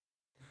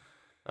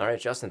All right,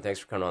 Justin, thanks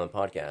for coming on the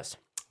podcast.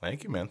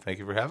 Thank you, man. Thank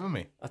you for having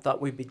me. I thought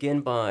we'd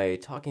begin by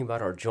talking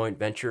about our joint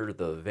venture,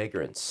 The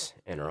Vagrants,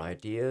 and our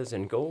ideas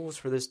and goals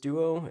for this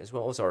duo, as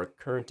well as our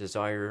current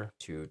desire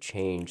to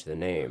change the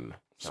name.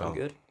 Sound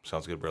good?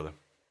 Sounds good, brother.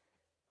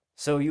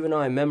 So, you and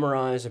I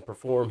memorize and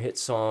perform hit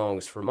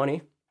songs for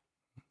money,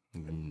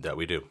 That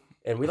we do.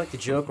 and we like to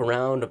joke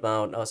around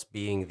about us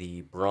being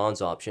the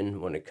bronze option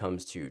when it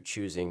comes to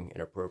choosing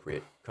an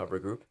appropriate cover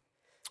group.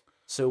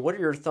 So, what are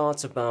your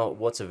thoughts about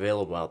what's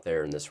available out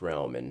there in this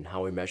realm and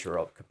how we measure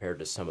up compared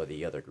to some of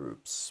the other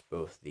groups,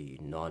 both the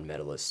non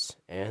medalists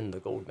and the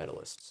gold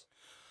medalists?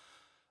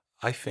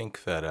 I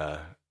think that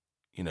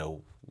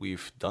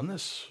we've done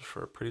this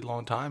for a pretty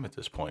long time at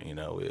this point.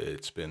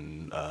 It's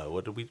been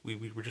what did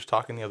we were just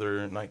talking the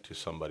other night to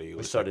somebody. It We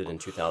was started in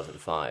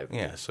 2005.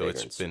 yeah, so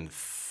Vagrants. it's been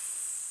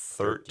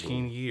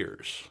 13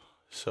 years.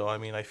 So I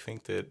mean, I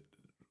think that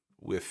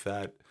with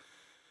that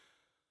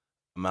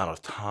amount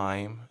of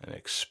time and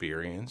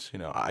experience,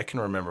 I can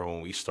remember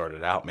when we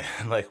started out,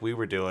 man, like we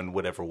were doing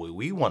whatever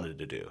we wanted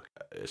to do.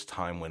 As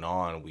time went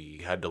on,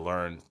 we had to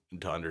learn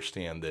to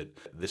understand that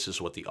this is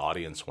what the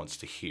audience wants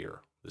to hear.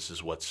 This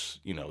is what's,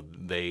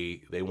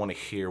 they want to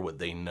hear what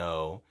they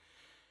know.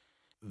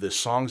 The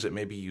songs that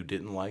maybe you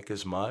didn't like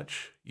as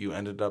much, you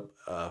ended up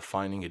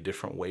finding a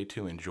different way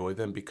to enjoy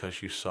them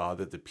because you saw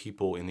that the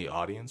people in the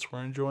audience were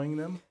enjoying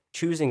them.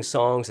 Choosing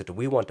songs that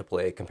we want to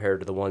play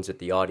compared to the ones that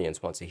the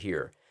audience wants to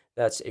hear.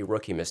 That's a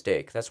rookie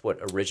mistake. That's what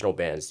original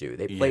bands do.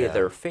 They play Yeah.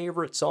 their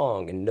favorite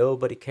song and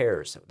nobody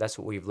cares. That's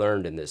what we've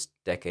learned in this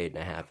decade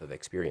and a half of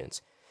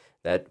experience.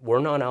 That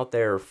we're not out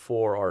there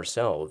for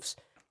ourselves.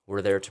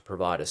 We're there to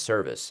provide a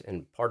service.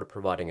 And part of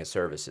providing a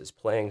service is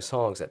playing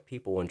songs that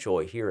people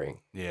enjoy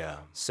hearing. Yeah.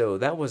 So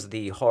that was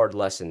the hard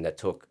lesson that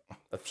took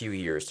a few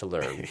years to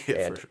learn. Yeah,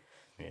 And for sure.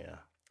 Yeah.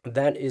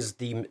 that is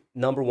the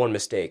number one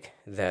mistake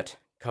that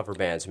cover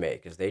bands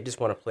make, is they just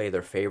want to play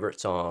their favorite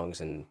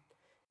songs, and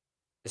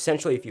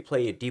essentially if you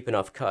play a deep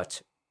enough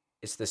cut,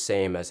 it's the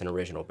same as an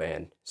original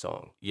band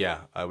song.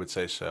 Yeah, I would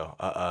say so.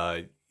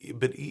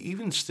 But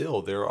even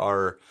still, there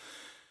are.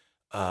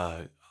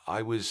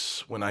 I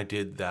was when I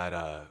did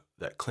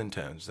that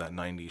Clintons, that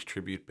 '90s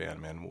tribute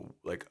band, man.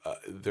 Like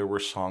there were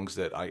songs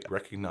that I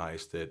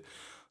recognized that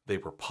they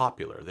were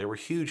popular. They were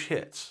huge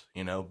hits,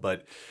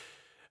 But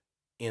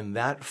in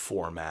that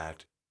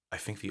format, I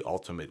think the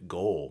ultimate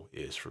goal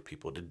is for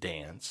people to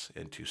dance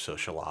and to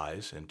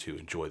socialize and to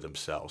enjoy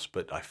themselves.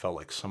 But I felt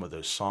like some of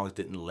those songs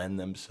didn't lend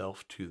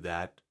themselves to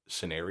that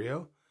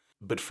scenario.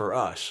 But for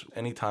us,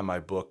 anytime I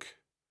book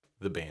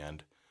the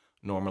band,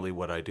 normally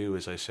what I do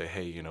is I say,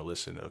 hey,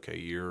 listen, okay,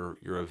 you're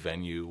a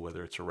venue,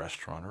 whether it's a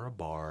restaurant or a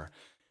bar,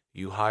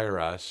 you hire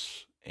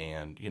us,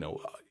 and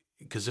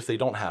because if they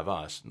don't have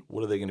us,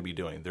 what are they going to be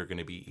doing? They're going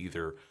to be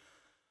either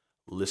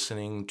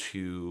listening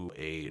to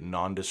a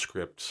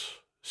nondescript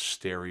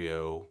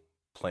stereo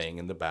playing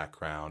in the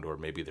background, or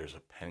maybe there's a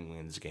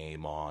Penguins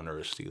game on or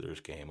a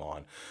Steelers game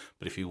on.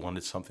 But if you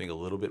wanted something a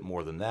little bit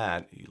more than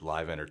that,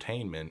 live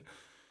entertainment,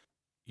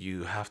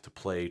 you have to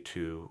play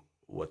to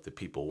what the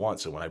people want.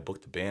 So when I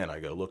book the band,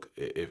 I go, look,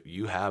 if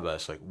you have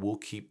us, like, we'll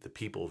keep the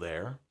people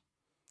there.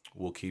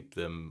 We'll keep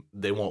them.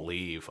 They won't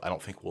leave. I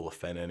don't think we'll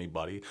offend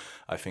anybody.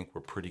 I think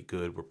we're pretty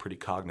good. We're pretty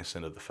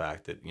cognizant of the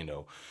fact that,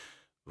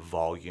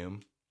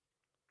 volume.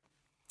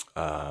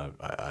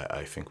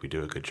 I think we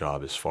do a good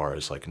job as far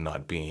as like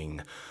not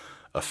being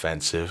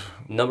offensive.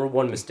 Number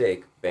one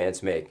mistake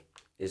bands make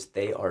is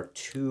they are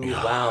too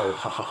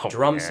loud.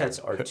 Drum sets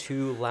are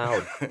too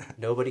loud.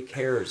 Nobody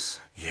cares.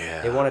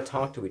 Yeah. They want to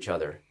talk to each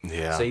other.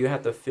 Yeah. So you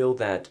have to fill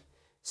that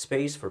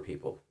space for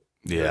people.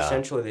 You're Yeah.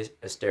 essentially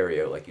a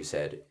stereo, like you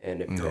said.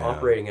 And if you're Yeah.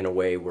 operating in a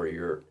way where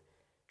you're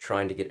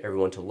trying to get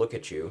everyone to look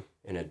at you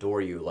and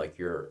adore you like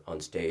you're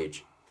on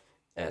stage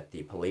at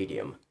the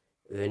Palladium,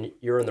 then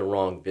you're in the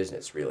wrong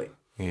business, really.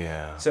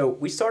 Yeah. So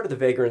we started the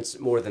Vagrants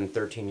more than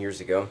 13 years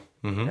ago,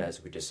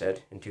 as we just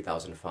said, in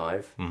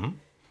 2005. Mm-hmm.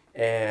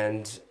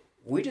 And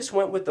we just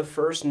went with the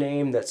first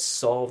name that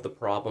solved the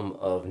problem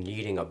of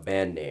needing a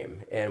band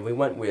name. And we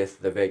went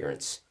with the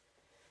Vagrants.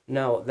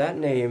 Now, that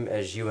name,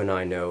 as you and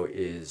I know,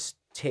 is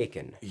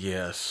taken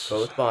Yes.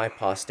 both by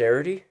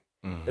posterity.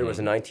 There was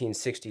a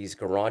 1960s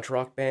garage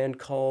rock band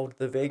called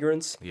the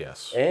Vagrants.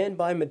 Yes. And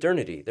by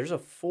modernity, there's a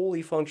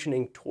fully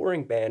functioning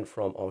touring band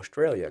from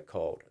Australia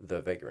called the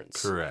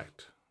Vagrants.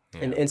 Correct.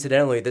 Yeah. And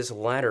incidentally, this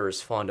latter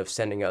is fond of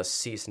sending us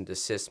cease and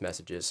desist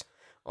messages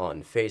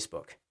on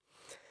Facebook.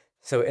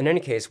 So in any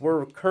case,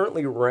 we're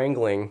currently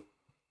wrangling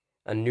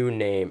a new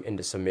name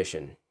into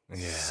submission.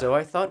 Yeah. So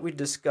I thought we'd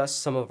discuss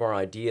some of our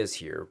ideas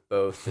here,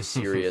 both the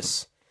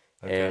serious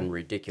and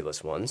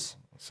ridiculous ones.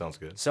 Sounds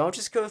good. So I'll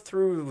just go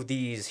through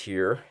these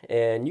here,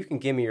 and you can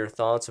give me your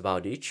thoughts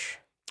about each.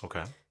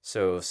 Okay.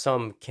 So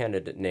some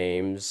candidate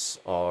names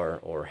are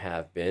or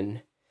have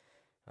been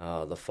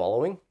the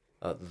following.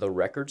 The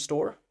Record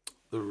Store.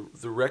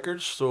 The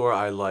record store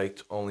I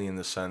liked only in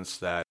the sense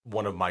that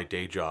one of my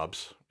day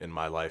jobs in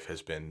my life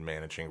has been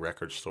managing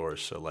record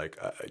stores. So like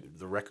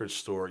the record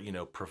store,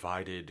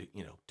 provided,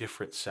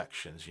 different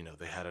sections.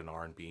 They had an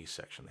R&B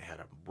section, they had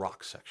a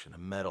rock section, a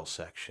metal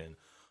section,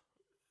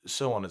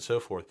 so on and so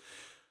forth.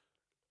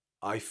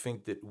 I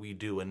think that we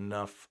do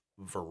enough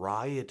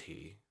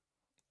variety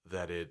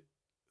that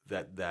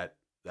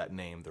that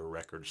name, the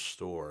record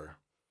store.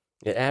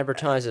 It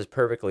advertises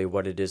perfectly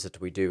what it is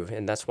that we do,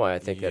 and that's why I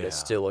think that it's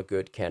Yeah. still a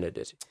good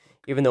candidate.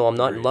 Even though I'm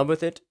not in Agreed. love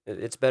with it,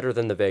 it's better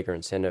than the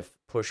Vagrants, and if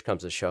push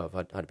comes to shove,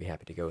 I'd be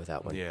happy to go with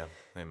that one. Yeah,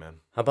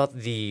 amen. How about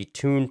the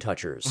Tune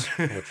Touchers,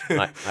 which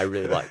I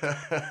really like?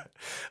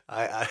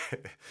 I,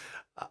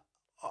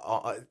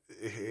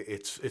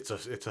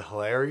 it's a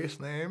hilarious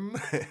name.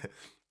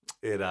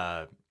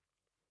 it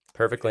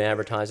Perfectly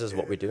advertises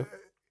what we do.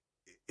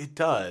 It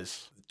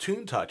does.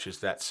 Tune Touch is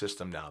that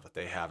system now that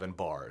they have in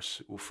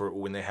bars for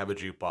when they have a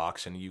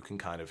jukebox, and you can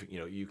kind of,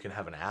 you can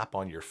have an app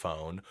on your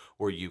phone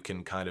where you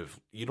can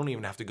you don't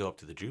even have to go up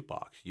to the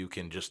jukebox. You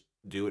can just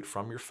do it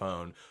from your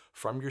phone,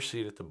 from your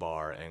seat at the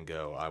bar, and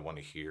go, I want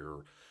to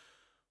hear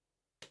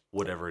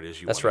whatever it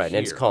is you want That's to right, hear.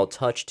 and it's called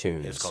Touch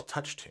Tunes. It's called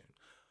Touch Tune.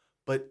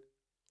 But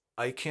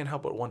I can't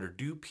help but wonder,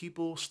 do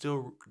people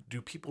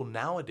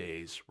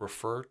nowadays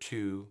refer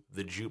to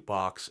the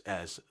jukebox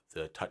as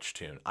the Touch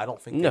Tune? I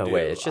don't think No they do.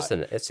 way, it's just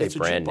it's a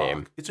brand jukebox.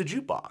 name. It's a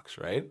jukebox,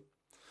 right?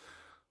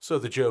 So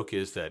the joke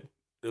is that,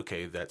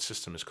 okay, that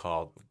system is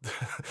called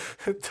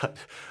The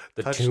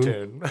Touch Tune-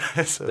 Tune.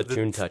 So the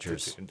Tune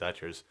Touchers. The Tune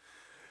Touchers.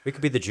 We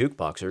could be the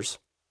Jukeboxers.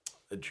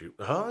 The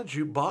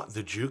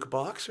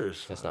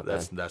jukeboxers. That's not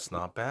That's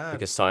not bad. We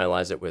could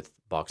stylize it with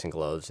boxing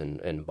gloves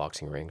and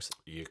boxing rings.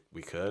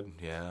 We could,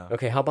 yeah.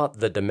 Okay, how about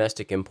the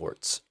domestic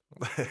imports?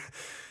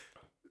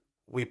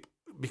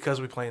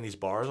 Because we play in these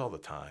bars all the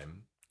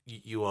time,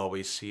 you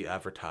always see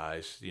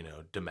advertised,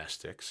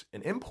 domestics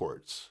and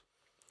imports.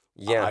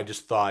 Yeah, I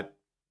just thought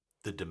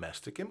the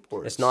domestic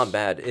imports. it's not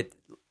bad. It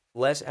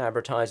less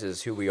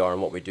advertises who we are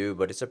and what we do,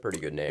 but it's a pretty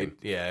good name.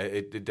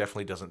 It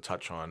definitely doesn't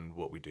touch on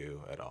what we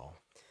do at all.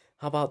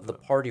 How about the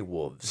Party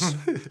Wolves?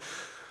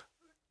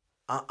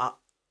 I,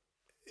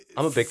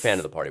 I'm a big fan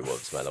of the Party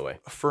Wolves, by the way.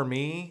 For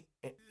me,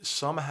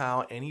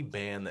 somehow any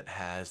band that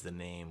has the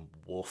name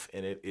Wolf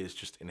in it is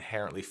just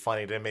inherently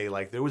funny to me.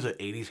 Like there was an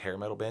 80s hair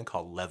metal band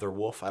called Leather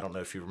Wolf. I don't know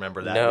if you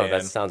remember that No, band.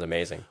 that sounds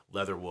amazing.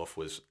 Leather Wolf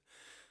was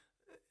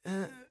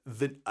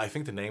I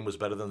think the name was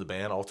better than the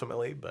band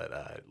ultimately,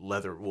 but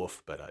Leather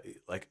Wolf. But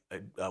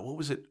what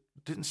was it?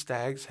 Didn't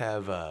Stags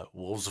have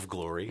Wolves of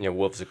Glory? Yeah,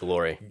 Wolves of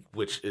Glory.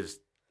 Which is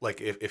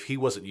like if he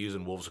wasn't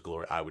using Wolves of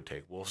Glory, I would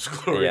take Wolves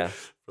of Glory Yeah.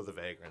 for the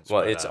Vagrants.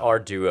 Well, but, it's our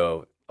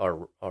duo,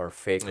 our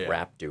fake Yeah.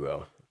 rap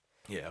duo,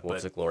 yeah,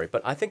 Wolves but of Glory.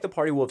 But I think the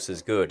Party Wolves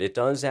is good. It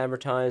does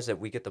advertise that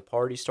we get the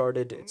party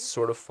started. It's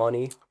sort of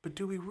funny,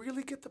 do we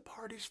really get the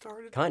party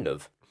started? kind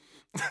of.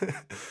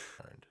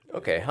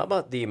 Okay, how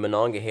about the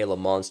Monongahela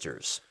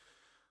Monsters?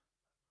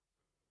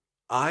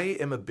 I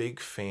am a big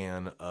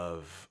fan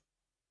of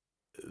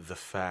the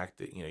fact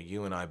that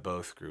you and I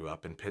both grew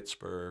up in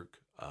Pittsburgh.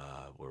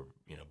 We're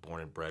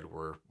born and bred.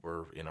 We're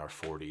in our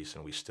 40s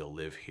and we still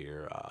live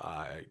here.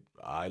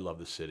 I love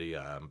the city.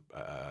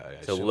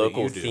 So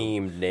local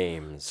themed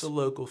names. It's a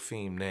local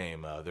themed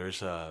name.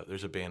 There's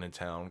a band in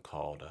town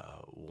called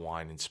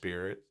Wine and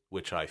Spirit,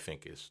 which I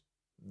think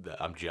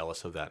I'm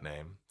jealous of that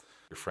name.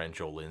 Your friend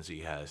Joel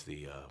Lindsay has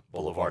the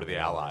Boulevard of the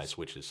Allies,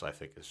 which I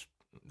think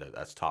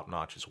that's top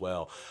notch as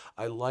well.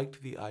 I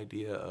liked the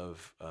idea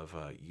of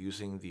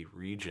using the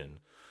region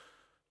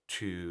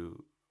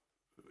to.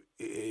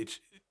 It's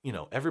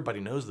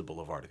everybody knows the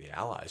Boulevard of the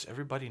Allies.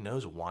 Everybody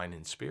knows Wine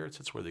and Spirits.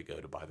 That's where they go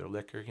to buy their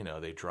liquor.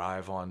 They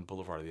drive on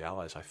Boulevard of the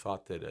Allies. I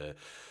thought that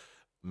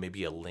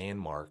maybe a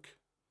landmark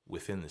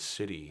within the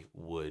city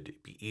would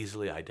be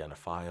easily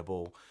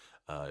identifiable.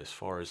 As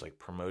far as like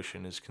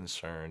promotion is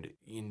concerned,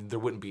 there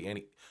wouldn't be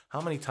any.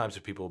 How many times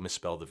have people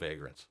misspelled the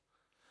Vagrants,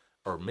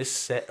 or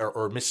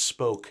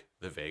misspoke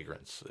the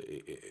Vagrants?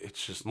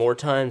 It's just More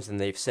times than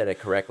they've said it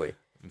correctly.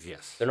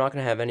 yes. They're not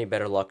going to have any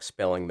better luck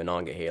spelling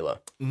Monongahela.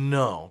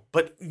 No,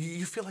 but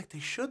you feel like they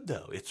should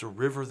though. It's a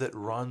river that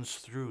runs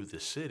through the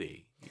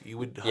city. You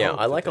would. Yeah, hope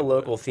I that like they a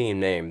local would.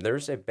 theme name.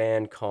 There's a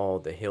band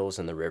called The Hills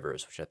and the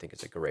Rivers, which I think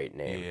is a great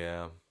name.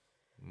 Yeah,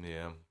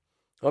 yeah.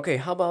 Okay,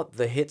 how about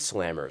the Hit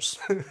Slammers,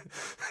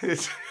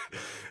 It's,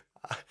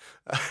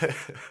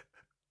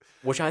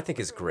 which I think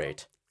is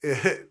great.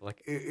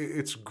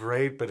 it's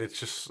great, but it's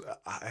just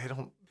I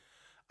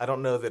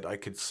don't know that I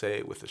could say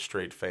it with a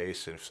straight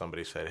face. And if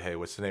somebody said, "Hey,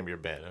 what's the name of your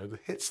band?" "Oh, the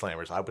Hit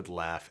Slammers," I would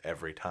laugh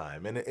every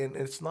time. And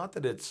it's not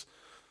that it's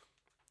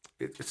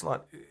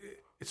not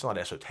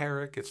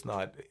esoteric. It's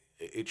not.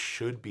 It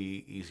should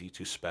be easy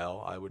to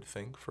spell, I would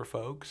think, for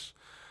folks.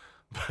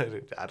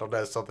 But I don't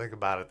know, something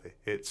about it. The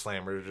Hit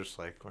Slammers, just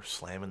like we're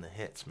slamming the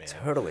hits, man.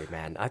 Totally,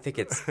 man. I think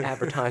it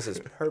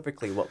advertises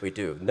perfectly what we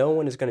do. No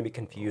one is going to be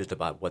confused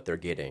about what they're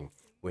getting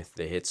with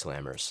the Hit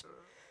Slammers.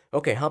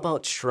 Okay, how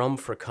about Strum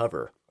for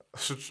Cover?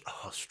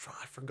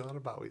 I forgot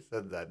about we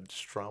said that.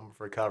 Strum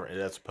for cover.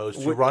 That's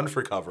supposed to run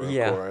for cover,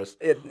 of course.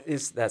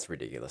 That's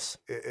ridiculous.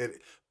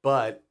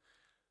 But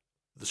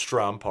the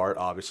strum part,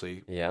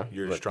 obviously, Yeah,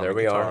 you're but strumming there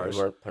we guitars.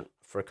 are. We're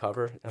for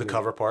cover. The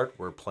cover part,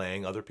 we're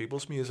playing other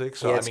people's music.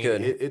 So, Yeah, I it's mean,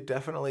 good. it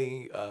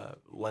definitely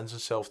lends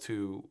itself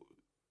to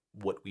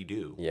what we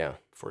do. Yeah,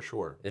 For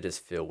sure. it is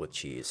filled with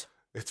cheese.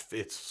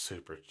 It's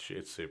super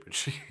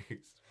cheese.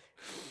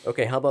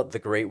 Okay, how about the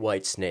Great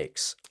White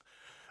Snakes?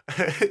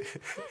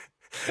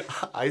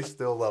 I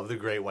still love the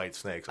Great White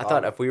Snakes. I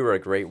thought if we were a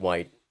Great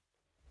White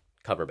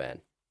cover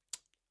band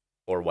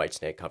or White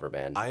Snake cover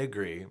band, I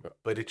agree,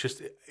 but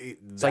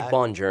it's like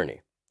Bon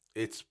Journey.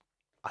 I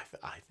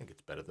think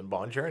it's better than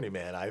Bon Journey,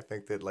 man. I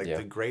think that Yeah.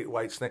 the Great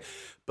White Snake,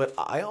 but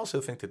I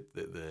also think that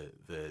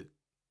the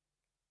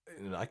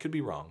and I could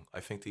be wrong.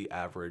 I think the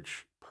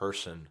average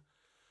person,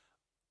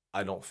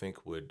 I don't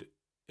think would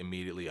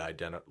immediately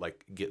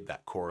get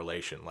that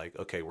correlation. Like,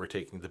 okay, we're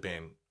taking the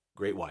band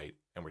Great White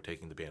and we're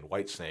taking the band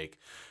White Snake,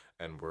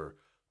 and we're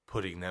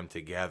putting them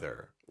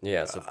together.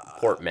 Yeah, it's a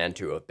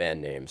portmanteau of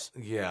band names.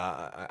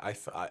 Yeah,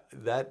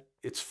 that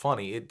it's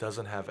funny. It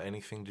doesn't have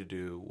anything to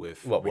do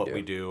with What we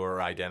we do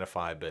or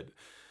identify, but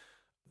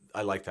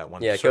I like that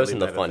one. Yeah, it goes in Certainly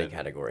the better funny than-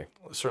 category.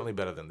 Certainly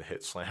better than the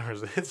Hit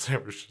Slammers. The Hit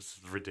Slammers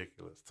just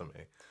ridiculous to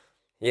me.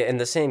 Yeah, in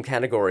the same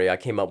category, I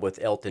came up with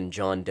Elton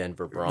John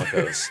Denver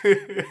Broncos.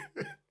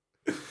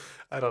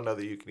 I don't know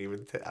that you can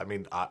even. I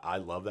mean, I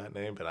love that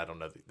name, but I don't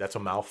know. That's a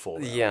mouthful.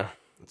 Though. Yeah.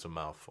 It's a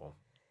mouthful.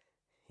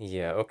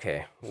 Yeah,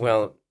 okay.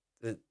 Well,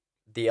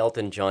 the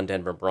Elton John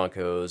Denver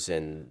Broncos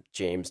and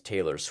James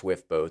Taylor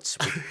Swift boats,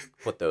 we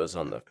put those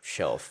on the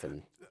shelf.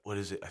 And What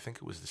is it? I think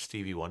it was the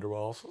Stevie Wonder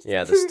Walls.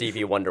 yeah, the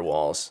Stevie Wonder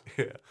Walls,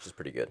 Yeah, which is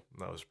pretty good.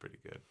 that was pretty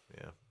good.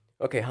 Yeah.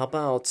 Okay, how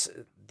about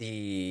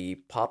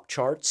the pop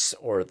charts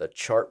or the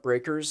chart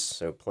breakers?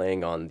 So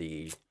playing on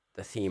the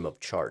theme of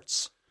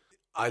charts.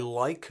 I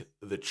like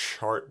the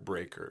chart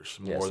breakers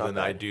Yeah, more it's not than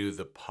I bad. do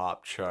the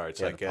pop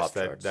charts. Yeah, I the guess pop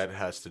that charts. that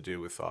has to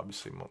do with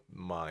obviously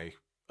my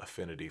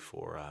affinity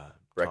for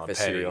Breakfast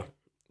Tom Petty. cereal.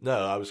 No,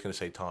 I was going to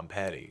say Tom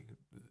Petty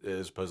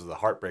as opposed to the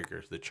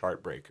Heartbreakers, the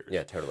chart breakers.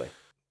 Yeah, totally.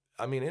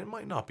 I mean, it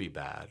might not be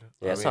bad.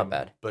 Yeah, it's not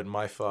bad. But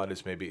my thought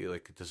is maybe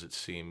like,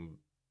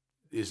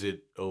 is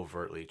it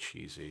overtly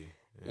cheesy?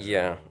 You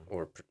Yeah, know?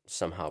 or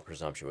somehow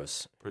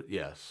presumptuous.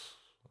 Yes.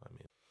 I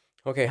mean,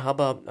 Okay, how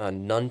about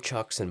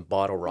nunchucks and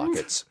bottle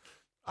rockets?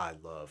 I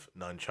love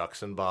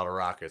nunchucks and bottle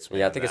rockets.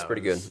 Man. Yeah, I think it's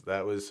pretty good.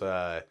 That was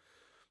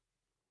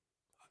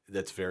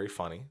that's very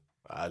funny.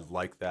 I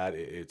like that.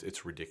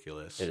 It's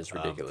ridiculous. It is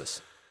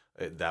ridiculous.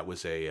 That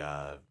was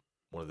a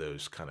one of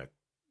those kind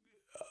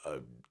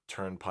of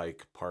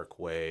turnpike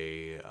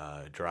parkway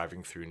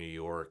driving through New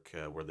York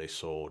where they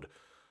sold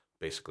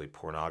basically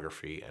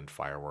pornography and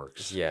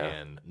fireworks. Yeah.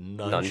 And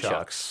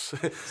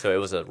nunchucks. So it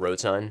was a road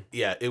sign?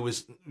 Yeah, it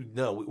was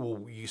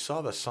well, you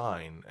saw the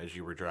sign as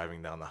you were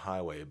driving down the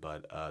highway,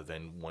 but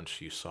then once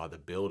you saw the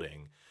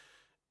building,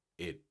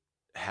 it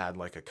had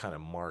like a kind of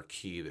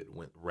marquee that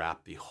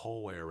wrapped the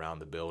whole way around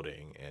the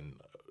building, and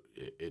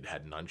it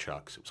had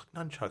nunchucks. It was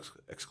like nunchucks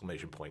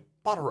exclamation point,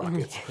 bottle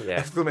rockets Yeah.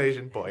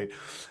 exclamation point.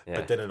 Yeah.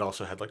 But then it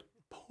also had like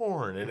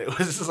porn, and it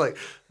was just like,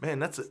 man,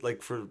 that's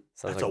like Sounds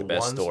that's like the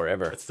best store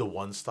ever. It's the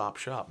one-stop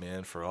shop,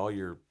 man, for all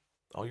your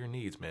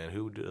needs, man.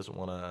 Who doesn't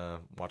want to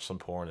watch some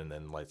porn and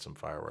then light some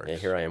fireworks? Yeah,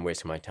 here I am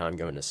wasting my time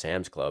going to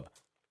Sam's Club.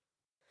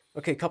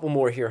 Okay, a couple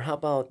more here. How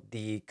about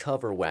the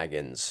cover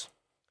wagons?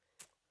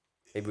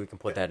 Maybe we can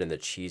put that in the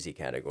cheesy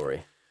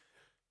category.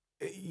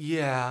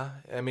 Yeah,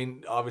 I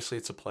mean, obviously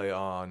it's a play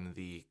on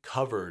the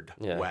covered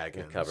Yeah,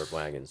 wagons. the covered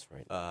wagons,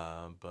 right?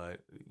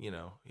 But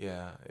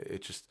yeah,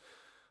 it just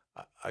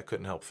I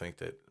couldn't help think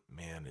that,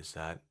 man, is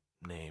that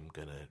name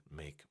gonna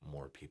make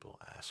more people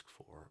ask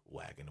for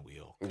Wagon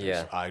Wheel? 'Cause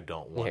Yeah. I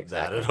don't want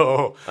exactly. that at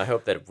all. I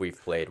hope that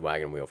we've played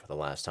Wagon Wheel for the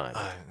last time.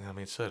 I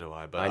mean, so do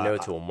I. But I know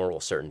to a moral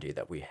certainty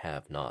that we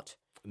have not.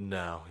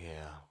 no,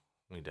 yeah,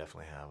 we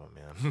definitely haven't,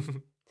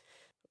 man.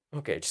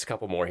 Okay, just a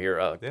couple more here.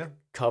 Yeah.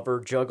 Cover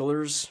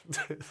jugglers.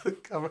 The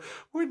cover.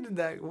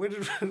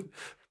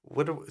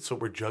 So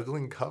we're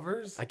juggling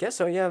covers? I guess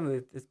so, yeah.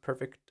 It's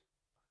perfect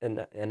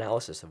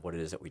analysis of what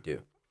it is that we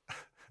do.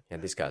 Yeah,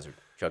 these guys are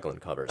juggling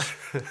covers.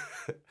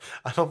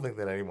 I don't think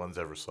that anyone's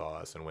ever saw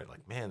us and went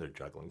like, man, they're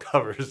juggling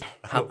covers.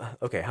 How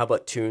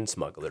about tune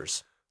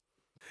smugglers?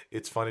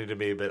 It's funny to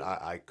me, but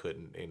I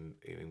couldn't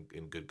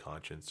in good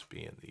conscience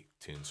be in the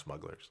Tune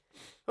Smugglers.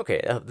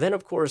 Okay, then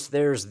of course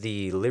there's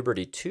the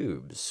Liberty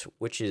Tubes,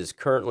 which is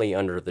currently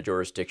under the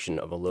jurisdiction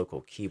of a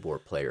local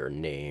keyboard player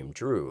named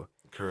Drew.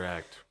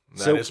 Correct.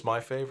 So- That is my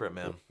favorite,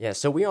 man. Yeah,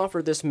 so we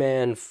offered this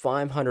man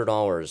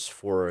 $500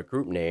 for a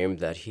group name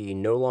that he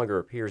no longer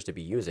appears to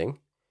be using,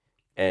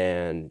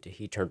 and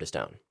he turned us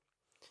down.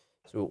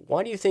 So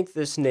why do you think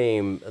this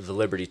name, the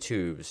Liberty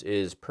Tubes,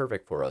 is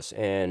perfect for us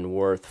and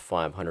worth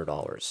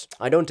 $500?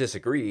 I don't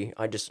disagree.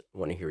 I just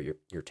want to hear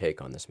your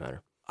take on this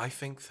matter. I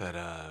think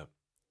that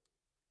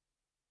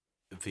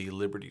the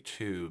Liberty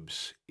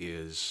Tubes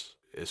is,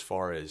 as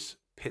far as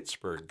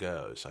Pittsburgh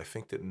goes, I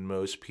think that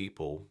most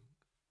people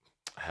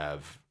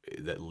have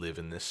that live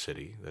in this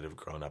city, that have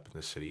grown up in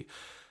this city,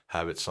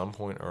 have at some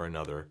point or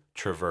another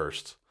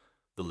traversed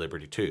the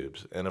Liberty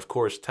Tubes. And of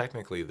course,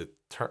 technically,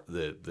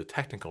 the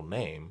technical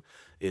name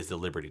is the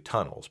Liberty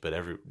Tunnels, but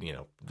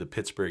the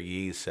Pittsburgh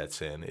Yeez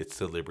sets in. It's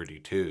the Liberty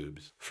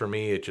Tubes. For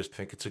me, I just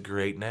think it's a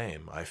great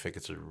name. I think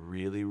it's a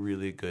really,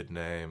 really good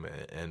name,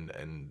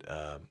 and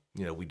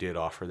we did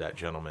offer that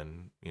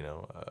gentleman,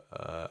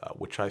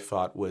 which I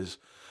thought was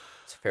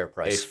It's a fair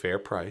price. a fair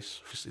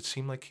price. It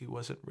seemed like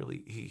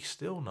he's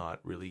still not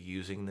really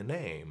using the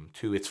name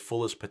to its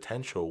fullest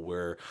potential,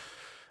 where,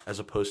 as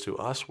opposed to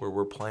us, where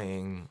we're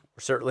playing.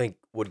 Certainly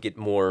would get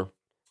more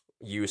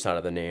use out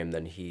of the name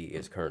than he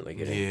is currently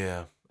getting.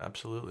 Yeah,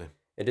 absolutely.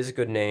 It is a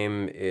good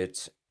name.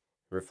 It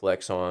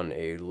reflects on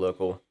a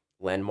local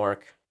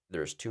landmark.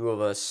 There's two of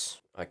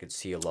us. I could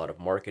see a lot of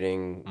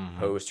marketing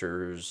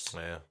posters.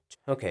 Yeah.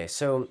 Okay,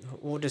 so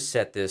we'll just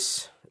set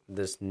this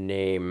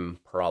name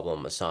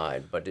problem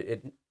aside, but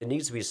it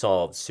needs to be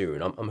solved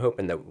soon. I'm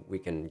hoping that we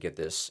can get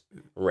this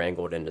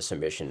wrangled into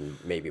submission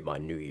maybe by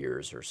New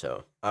Year's or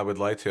so. I would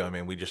like to. I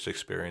mean, we just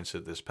experienced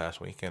it this past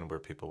weekend where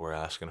people were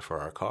asking for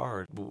our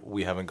card.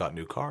 We haven't got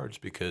new cards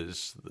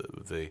because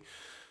the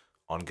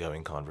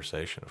ongoing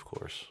conversation, of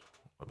course,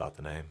 about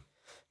the name.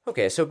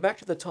 Okay, so back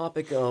to the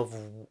topic of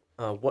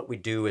what we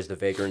do as the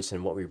Vagrants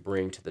and what we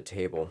bring to the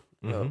table.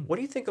 What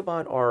do you think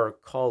about our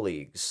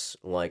colleagues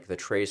like the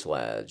Trace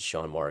Lads,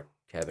 Sean, Mark,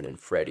 Kevin, and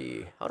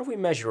Freddie? How do we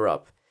measure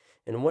up?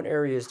 In what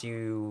areas do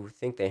you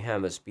think they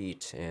have us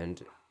beat?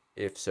 And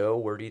if so,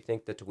 where do you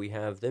think that we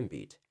have them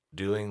beat?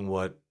 Doing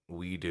what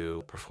we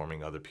do,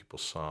 performing other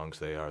people's songs,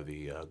 they are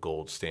the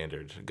gold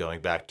standard.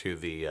 Going back to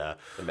the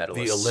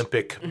medalists.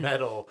 Olympic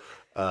medal,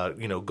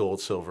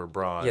 gold, silver,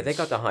 bronze. Yeah, they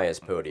got the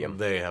highest podium.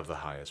 They have the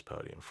highest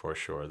podium for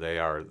sure.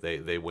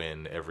 They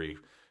win every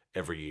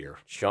year.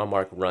 Sean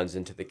Mark runs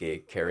into the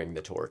gate carrying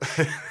the torch.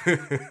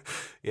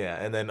 Yeah,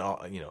 and then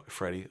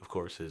Freddie, of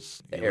course,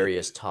 is the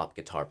area's top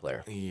guitar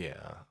player.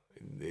 Yeah.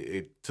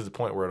 To the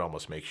point where it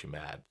almost makes you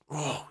mad.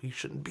 Oh, he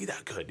shouldn't be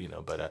that good,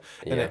 But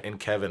and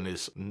Kevin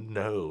is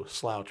no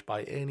slouch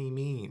by any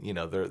means.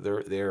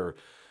 They're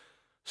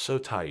so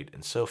tight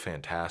and so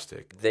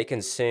fantastic. They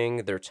can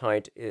sing. They're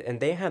tight,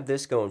 and they have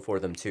this going for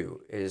them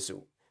too. Is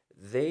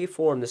they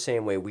formed the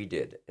same way we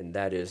did, and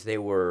that is they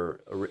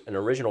were an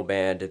original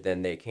band, and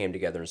then they came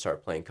together and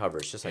started playing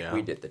covers, just like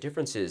we did. The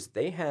difference is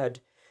they had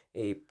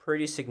a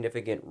pretty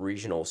significant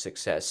regional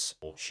success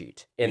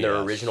sheet in their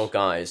original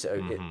guys.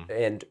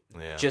 And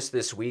just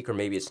this week, or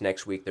maybe it's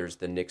next week, there's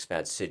the Knicks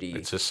Fat City.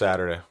 It's a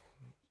Saturday.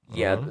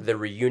 Yeah, the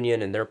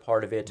reunion, and they're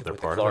part of it with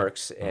the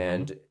Clarks.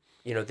 And,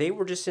 they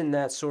were just in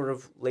that sort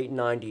of late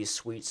 90s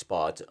sweet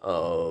spot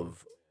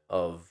of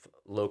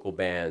local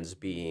bands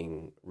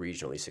being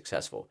regionally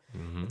successful.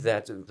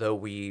 That, though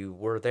we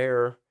were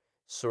there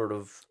sort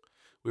of...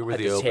 We were at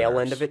the the tail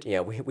end of it. Yeah,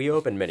 we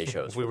opened many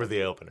shows. We were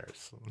the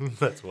openers.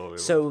 That's what we were.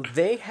 So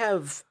they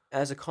have,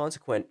 as a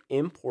consequence,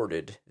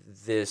 imported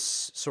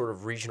this sort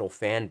of regional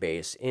fan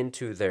base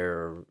into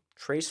their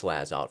Trace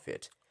Lads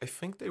outfit. I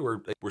think they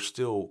were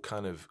still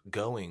kind of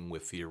going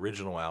with the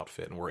original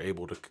outfit, and were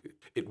able to.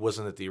 It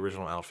wasn't that the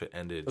original outfit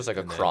ended. It was like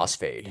a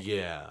crossfade.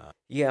 Yeah.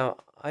 Yeah,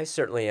 I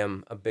certainly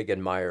am a big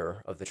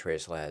admirer of the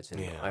Trace Lads,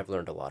 and I've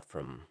learned a lot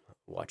from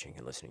watching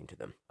and listening to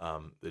them.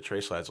 The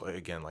Trace Lads,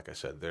 again, like I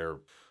said, they're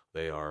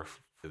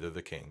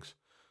the kings,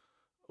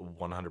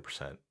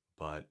 100%.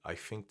 But I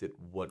think that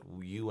what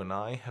you and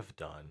I have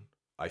done,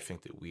 I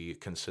think that we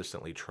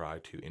consistently try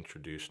to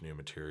introduce new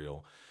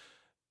material.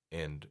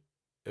 And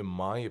in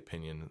my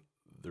opinion,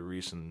 the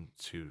reason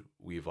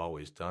we've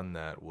always done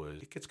that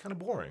was it gets kind of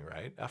boring,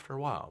 right? After a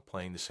while,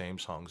 playing the same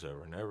songs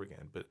over and over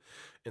again. But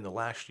in the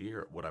last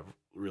year, what I've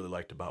really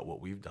liked about what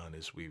we've done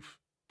is we've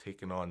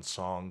taken on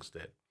songs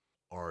that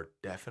are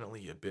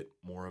definitely a bit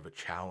more of a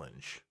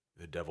challenge.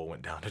 The Devil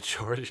Went Down to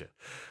Georgia.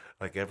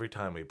 Like every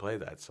time we play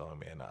that song,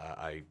 man,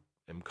 I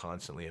am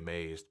constantly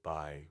amazed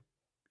by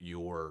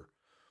you're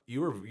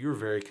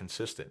very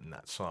consistent in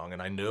that song,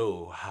 and I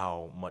know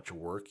how much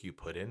work you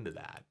put into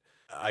that.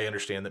 I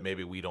understand that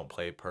maybe we don't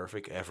play it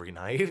perfect every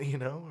night,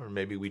 or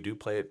maybe we do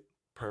play it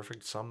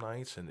perfect some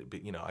nights,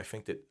 but I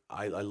think that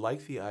I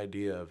like the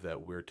idea of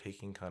that we're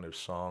taking kind of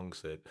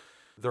songs that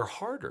they're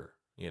harder.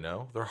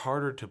 They're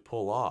harder to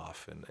pull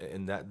off,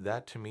 and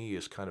that to me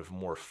is kind of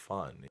more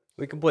fun.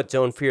 We can put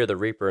Don't Fear the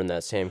Reaper in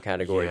that same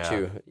category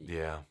too.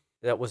 Yeah.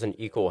 That was an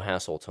equal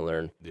hassle to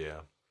learn.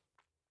 Yeah.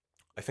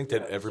 I think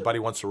that Everybody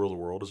Wants to Rule the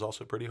World is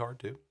also pretty hard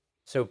too.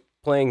 So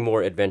playing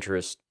more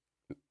adventurous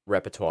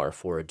repertoire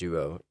for a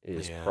duo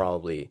is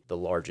probably the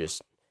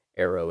largest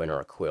arrow in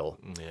our quill.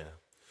 Yeah.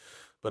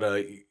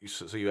 But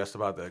so you asked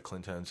about the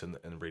Clintons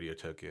and Radio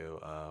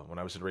Tokyo. When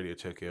I was in Radio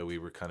Tokyo, we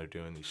were kind of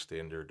doing these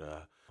standard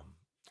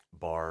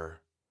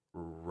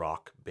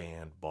rock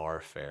band bar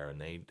fare, and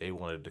they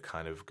wanted to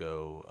kind of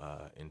go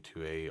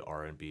into a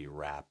R&B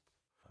rap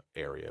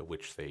area,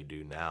 which they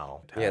do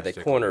now. Yeah, they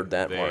cornered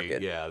that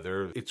market. Yeah,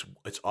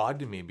 it's odd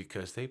to me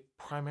because they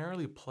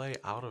primarily play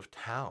out of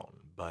town,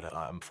 but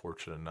I'm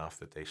fortunate enough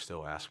that they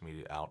still ask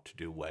me out to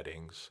do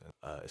weddings.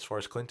 As far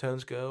as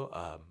Clintons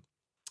go,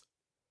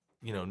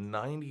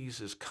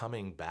 '90s is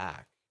coming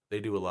back. They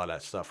do a lot of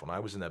that stuff. When I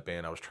was in that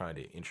band, I was trying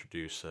to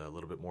introduce a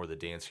little bit more of the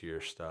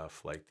dancier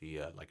stuff, like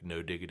the like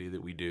No Diggity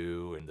that we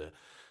do, and the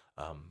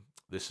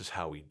This Is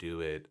How We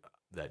Do It,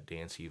 that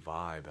dancey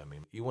vibe. I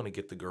mean, you want to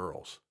get the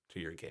girls to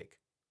your gig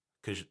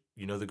because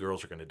the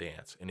girls are going to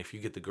dance, and if you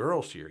get the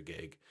girls to your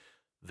gig,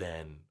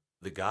 then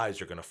the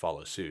guys are going to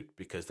follow suit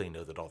because they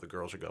know that all the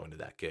girls are going to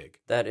that gig.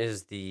 That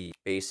is the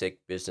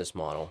basic business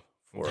model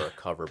for a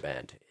cover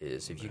band,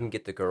 is if you can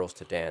get the girls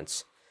to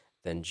dance,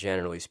 then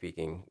generally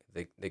speaking,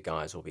 the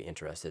guys will be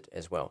interested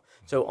as well.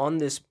 So on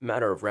this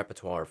matter of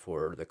repertoire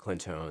for the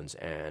Clintones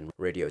and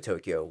Radio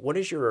Tokyo, what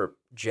is your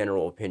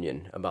general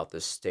opinion about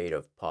the state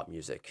of pop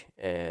music,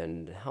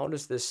 and how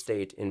does this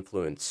state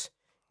influence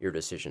your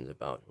decisions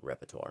about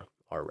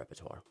our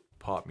repertoire?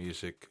 Pop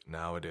music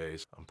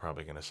nowadays, I'm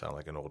probably going to sound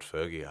like an old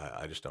fogey.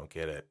 I just don't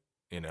get it.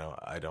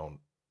 I don't,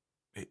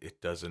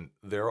 it doesn't,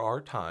 there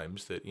are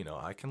times that,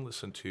 I can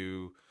listen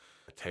to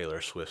a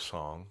Taylor Swift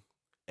song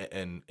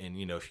and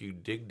if you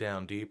dig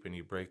down deep and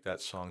you break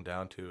that song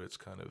down to its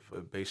kind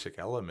of basic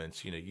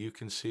elements, you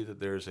can see that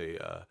there's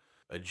a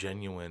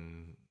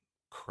genuine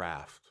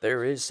craft.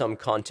 There is some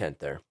content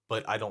there.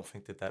 But I don't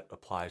think that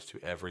applies to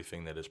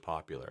everything that is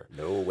popular.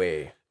 No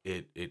way.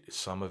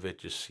 Some of it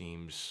just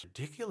seems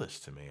ridiculous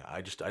to me.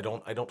 I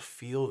don't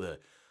feel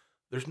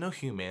there's no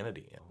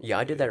humanity in it. Yeah,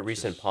 I did that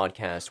recent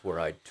podcast where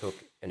I took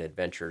an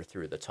adventure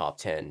through the top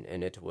 10,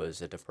 and it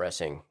was a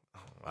depressing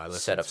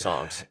set of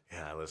songs.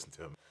 Yeah, I listened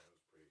to them.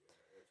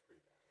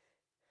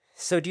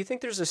 So do you think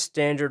there's a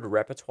standard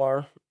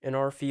repertoire in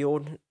our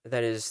field?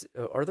 That is,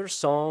 are there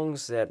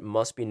songs that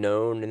must be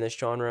known in this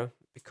genre?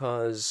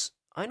 Because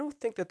I don't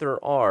think that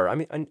there are. I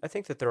mean, I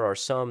think that there are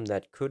some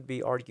that could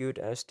be argued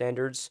as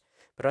standards,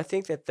 but I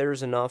think that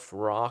there's enough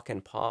rock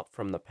and pop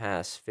from the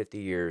past 50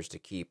 years to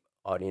keep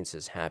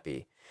audiences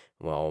happy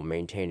while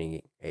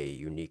maintaining a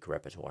unique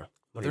repertoire.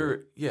 There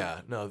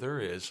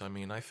is. I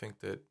mean, I think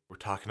that we're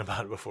talking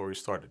about it before we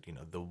started.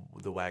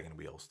 The Wagon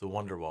Wheels, the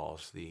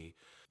Wonderwalls, the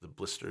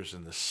Blisters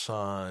in the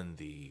Sun,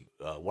 the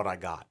What I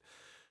Got.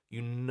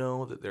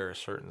 That there are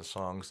certain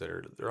songs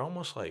that they're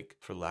almost like,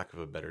 for lack of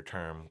a better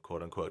term,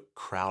 quote unquote,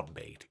 crowd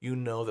bait.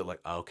 That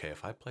like, okay,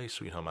 if I play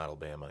Sweet Home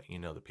Alabama,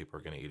 that people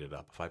are going to eat it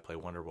up. If I play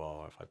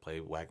Wonderwall, or if I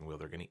play Wagon Wheel,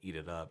 they're going to eat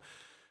it up.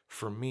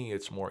 For me,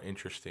 it's more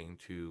interesting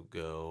to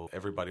go,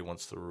 Everybody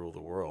Wants to Rule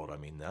the World. I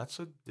mean, that's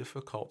a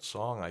difficult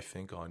song, I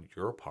think, on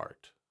your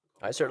part.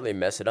 I certainly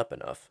mess it up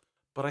enough.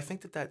 But I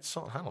think that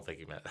song, I don't think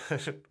you meant,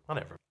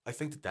 whatever. I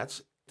think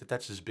that's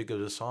as big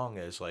of a song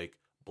as like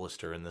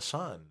Blister in the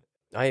Sun.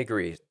 I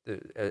agree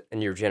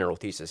in your general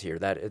thesis here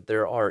that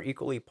there are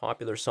equally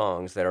popular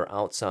songs that are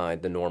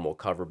outside the normal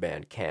cover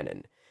band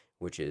canon,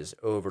 which is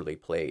overly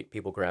played.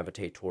 People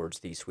gravitate towards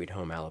the Sweet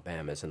Home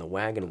Alabamas and the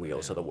Wagon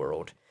Wheels of the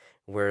world,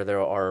 where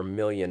there are a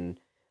million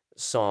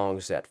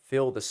songs that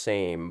fill the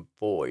same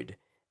void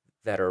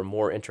that are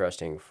more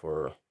interesting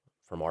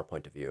from our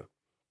point of view.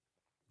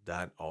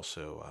 That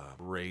also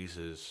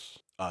raises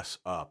us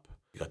up.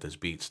 You got those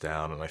beats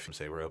down, and I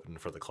say we're opening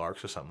for the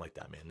Clarks or something like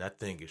that, man. That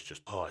thing is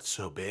just, it's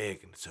so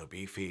big and it's so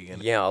beefy.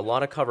 And yeah, a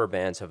lot of cover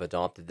bands have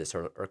adopted this,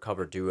 or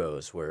cover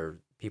duos, where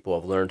people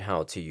have learned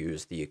how to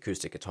use the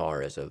acoustic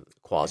guitar as a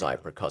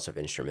quasi-percussive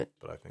instrument.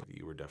 But I think that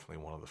you were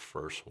definitely one of the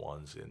first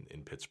ones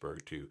in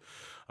Pittsburgh to,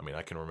 I mean,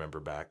 I can remember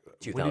back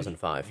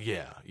 2005.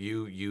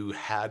 You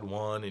had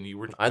one, and you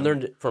were. I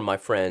learned it from my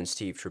friend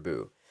Steve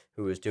Tribou,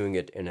 who was doing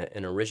it in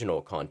an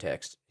original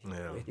context.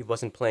 Yeah. He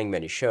wasn't playing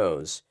many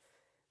shows,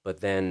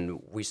 but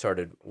then we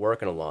started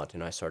working a lot,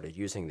 and I started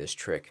using this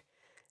trick.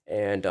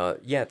 And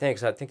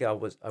thanks. I think I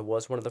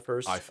was one of the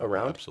first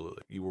around.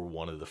 Absolutely, you were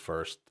one of the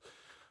first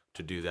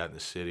to do that in the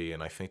city,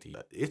 and I think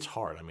that it's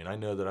hard. I mean, I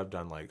know that I've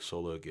done like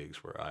solo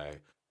gigs where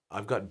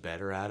I've got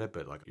better at it,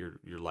 but like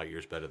you're light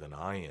years better than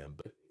I am.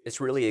 But it's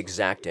really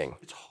exacting.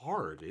 It's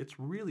hard. It's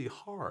really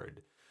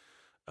hard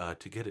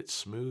to get it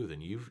smooth,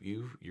 and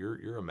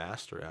you're a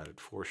master at it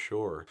for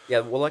sure.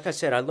 Yeah, well, like I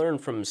said, I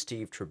learned from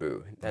Steve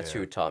Tribou. That's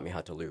who taught me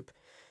how to loop.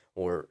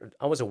 Or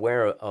I was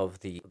aware of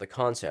the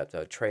concept.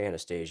 Trey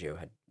Anastasio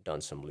had done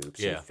some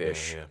loops in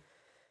Fish. Yeah.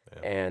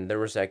 And there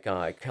was that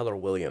guy, Keller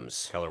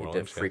Williams. He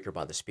did Freaker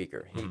by the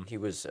Speaker. He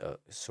was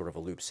sort of a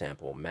loop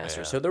sample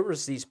master. Yeah. So there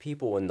was these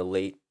people in the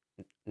late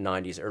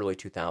 90s, early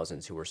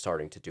 2000s who were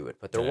starting to do it.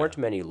 But there weren't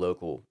many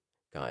local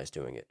guys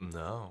doing it.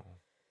 No.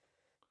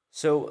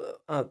 So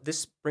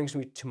this brings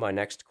me to my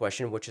next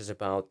question, which is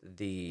about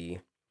the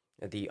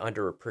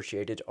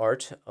underappreciated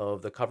art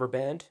of the cover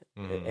band,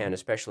 and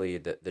especially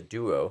the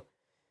duo.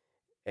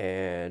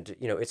 And,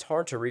 it's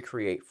hard to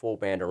recreate full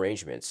band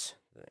arrangements,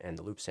 and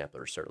the loop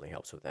sampler certainly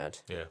helps with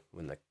that. Yeah.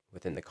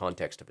 Within the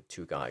context of a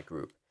two-guy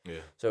group. Yeah.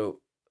 So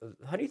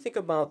how do you think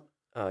about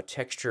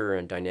texture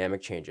and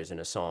dynamic changes in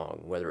a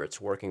song, whether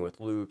it's working with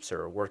loops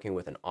or working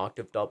with an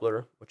octave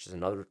doubler, which is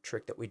another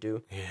trick that we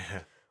do?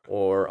 Yeah.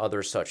 Or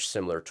other such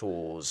similar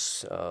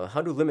tools?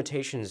 How do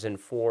limitations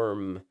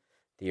inform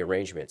the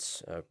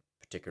arrangements,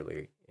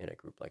 particularly in a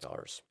group like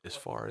ours? As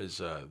far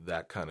as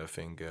that kind of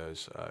thing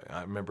goes,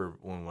 I remember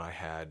when I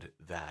had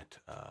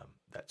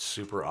that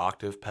super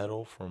octave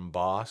pedal from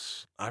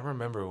Boss. I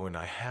remember when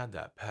I had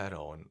that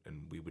pedal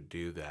and we would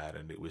do that,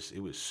 and it was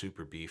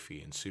super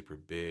beefy and super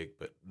big.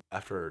 But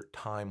after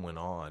time went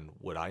on,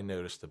 what I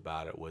noticed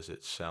about it was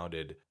it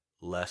sounded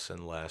less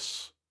and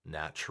less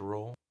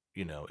natural.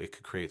 You know, it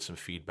could create some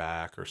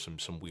feedback or some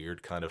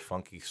weird kind of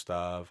funky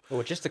stuff.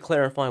 Well, just to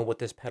clarify what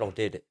this pedal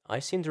did, I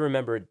seem to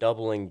remember it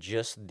doubling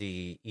just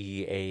the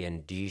E, A,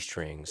 and D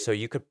strings. So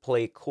you could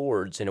play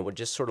chords and it would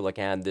just sort of like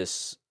add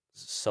this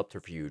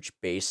subterfuge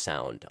bass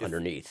sound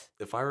underneath.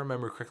 If I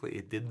remember correctly,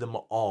 it did them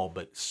all,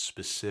 but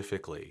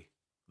specifically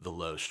the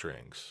low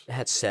strings. It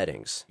had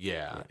settings.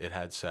 Yeah, it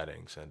had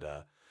settings, and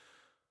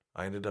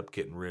I ended up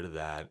getting rid of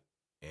that,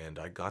 and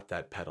I got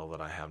that pedal that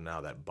I have now,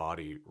 that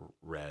Body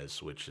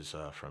Res, which is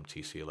from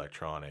TC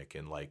Electronic,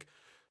 and like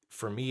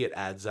for me, it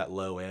adds that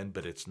low end,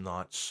 but it's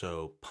not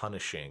so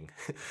punishing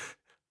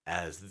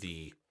as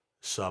the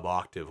sub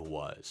octave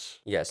was.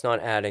 Yeah, it's not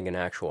adding an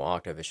actual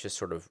octave. It's just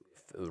sort of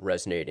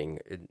resonating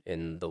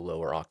in the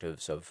lower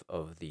octaves of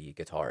the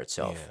guitar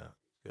itself.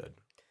 Yeah, good.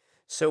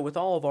 So with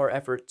all of our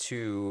effort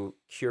to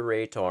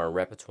curate our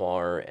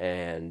repertoire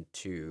and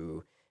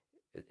to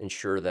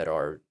ensure that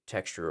our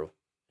texture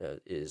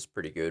is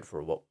pretty good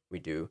for what we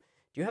do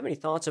you have any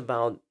thoughts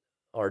about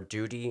our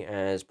duty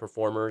as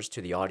performers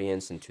to the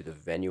audience and to the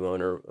venue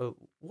owner?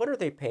 What are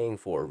they paying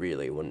for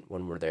really when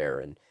we're there?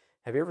 And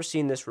have you ever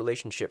seen this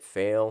relationship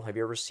fail? Have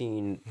you ever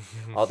seen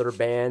other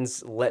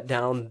bands let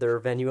down their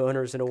venue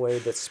owners in a way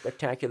that's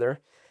spectacular?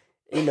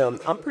 You know,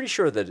 I'm pretty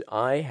sure that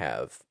I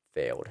have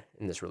failed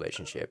in this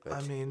relationship. But,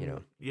 I mean,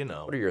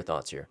 what are your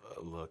thoughts here?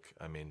 Look,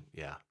 I mean,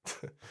 yeah.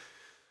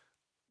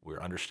 We're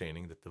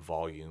understanding that the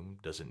volume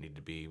doesn't need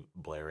to be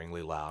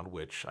blaringly loud,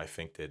 which I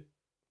think that,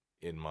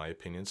 in my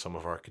opinion, some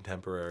of our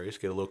contemporaries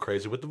get a little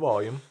crazy with the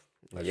volume.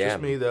 That's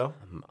just me, though.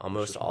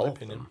 Almost all of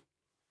them.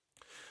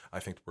 I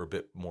think we're a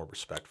bit more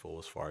respectful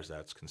as far as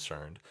that's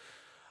concerned.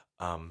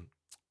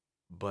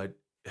 But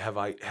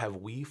have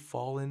we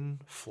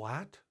fallen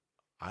flat?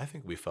 I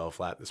think we fell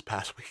flat this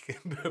past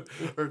weekend,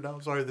 or no,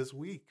 I'm sorry, this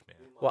week, man.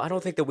 Well, I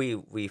don't think that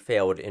we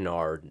failed in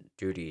our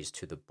duties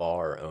to the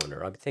bar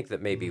owner. I think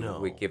that maybe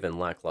we've given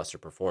lackluster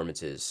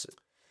performances.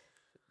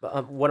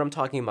 But what I'm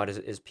talking about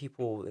is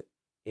people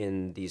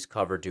in these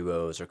cover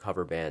duos or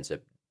cover bands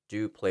that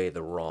do play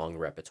the wrong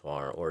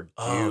repertoire or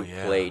do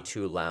play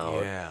too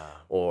loud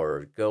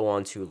or go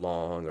on too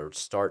long or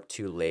start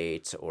too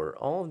late or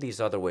all of these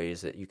other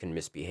ways that you can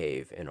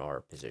misbehave in our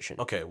position.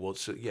 Okay, well,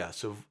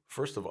 so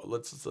first of all,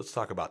 let's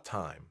talk about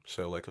time.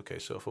 So like, okay,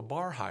 so if a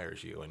bar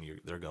hires you and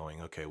they're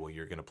going, okay, well,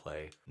 you're going to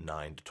play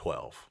 9 to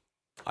 12.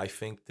 I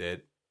think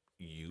that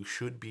you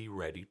should be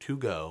ready to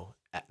go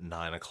at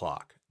 9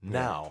 o'clock.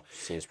 Now,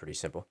 seems pretty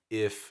simple.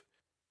 If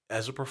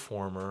as a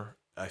performer,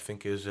 I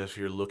think is if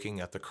you're looking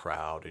at the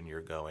crowd and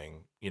you're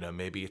going,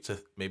 maybe it's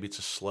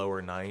a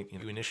slower night.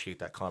 You initiate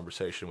that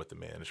conversation with the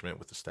management,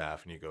 with the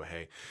staff, and you go,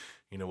 hey,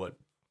 you know what?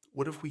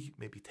 What if we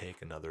maybe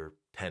take another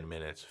 10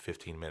 minutes,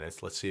 15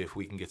 minutes? Let's see if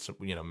we can get some,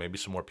 maybe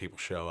some more people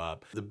show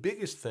up. The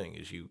biggest thing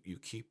is you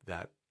keep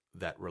that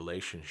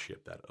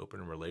relationship, that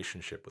open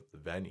relationship with the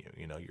venue.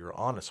 You're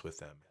honest with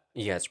them.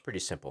 Yeah, it's pretty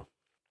simple.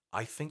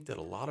 I think that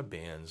a lot of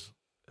bands,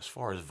 as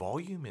far as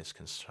volume is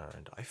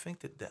concerned, I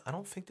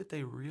don't think that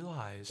they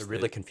realize they're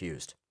really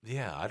confused.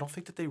 Yeah, I don't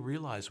think that they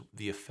realize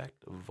the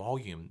effect of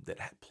volume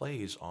that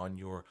plays on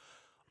your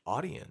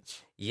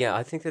audience. Yeah,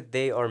 I think that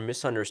they are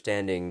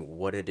misunderstanding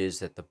what it is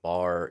that the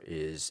bar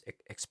is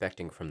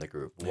expecting from the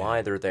group,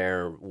 why they're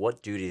there,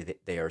 what duty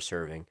they are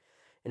serving.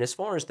 And as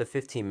far as the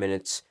 15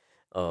 minutes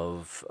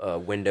of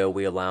window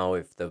we allow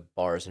if the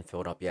bar isn't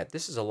filled up yet,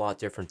 this is a lot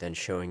different than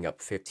showing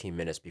up 15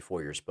 minutes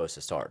before you're supposed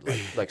to start,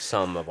 like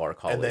some of our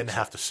colleagues. And then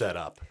have to set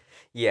up.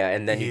 Yeah,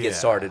 and then you get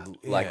started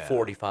like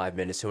 45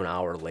 minutes to an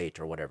hour late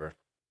or whatever.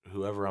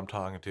 Whoever I'm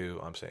talking to,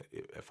 I'm saying,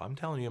 if I'm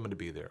telling you I'm going to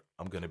be there,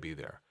 I'm going to be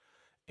there.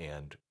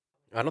 And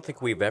I don't think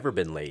we've ever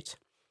been late.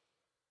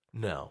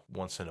 No,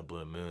 once in a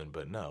blue moon,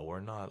 but no, we're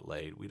not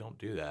late. We don't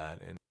do that.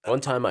 And one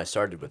time I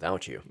started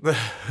without you.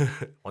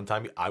 One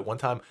time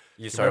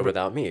you started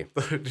without me.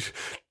 Do you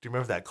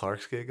remember that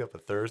Clark's gig up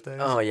at Thursday?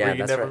 Oh yeah, where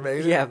you never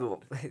made it? Yeah,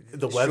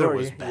 the weather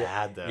was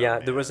bad though. Yeah,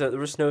 man. there was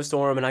a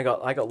snowstorm, and I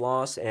got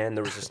lost, and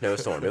there was a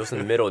snowstorm. It was in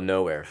the middle of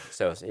nowhere.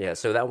 So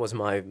that was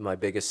my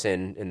biggest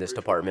sin in this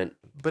department.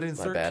 But in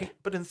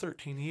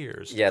 13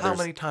 years, how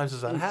many times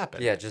has that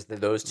happened? Yeah, just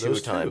those two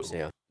times.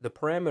 Yeah, the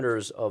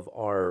parameters of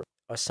our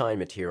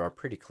assignment here are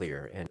pretty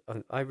clear,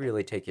 and I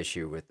really take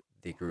issue with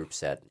the groups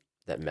that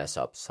mess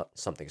up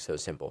something so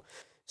simple.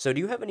 So do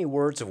you have any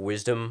words of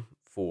wisdom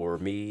for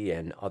me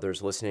and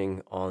others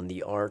listening on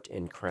the art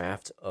and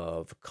craft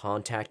of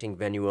contacting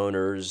venue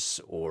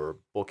owners or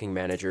booking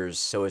managers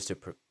so as to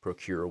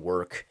procure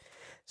work?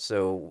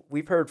 So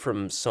we've heard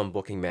from some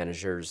booking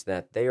managers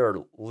that they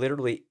are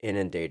literally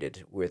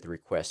inundated with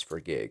requests for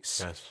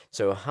gigs. Yes.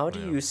 So how do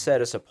you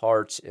set us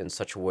apart in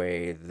such a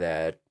way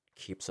that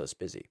keeps us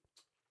busy?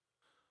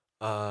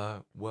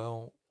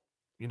 Well,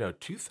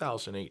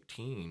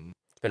 2018,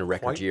 it's been a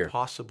record year.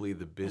 Possibly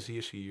the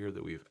busiest year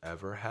that we've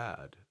ever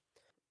had.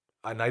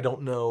 And I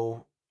don't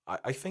know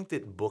I think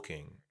that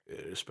booking,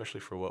 especially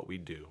for what we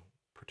do,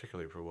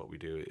 particularly for what we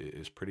do,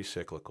 is pretty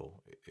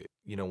cyclical.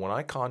 When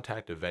I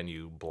contact a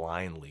venue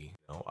blindly,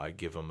 I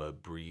give them a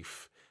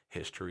brief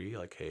history,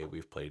 like, hey,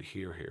 we've played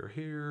here, here,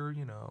 here.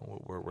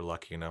 We're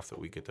lucky enough that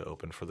we get to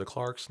open for the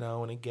Clarks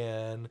now and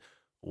again,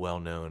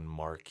 well-known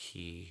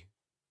marquee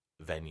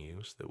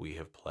venues that we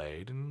have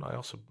played. And I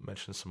also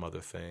mentioned some other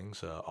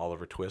things,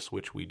 Oliver Twist,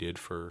 which we did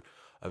for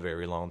a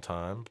very long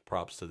time.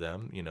 Props to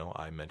them.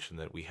 I mentioned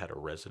that we had a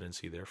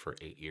residency there for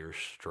 8 years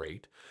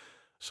straight.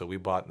 So we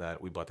bought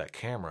that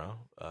camera.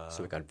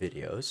 So we got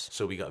videos.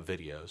 So we got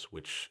videos,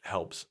 which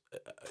helps.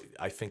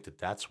 I think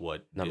that's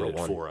what Number did it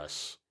one for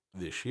us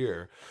this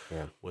year.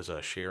 Yeah. Was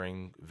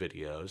sharing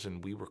videos,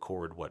 and we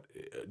record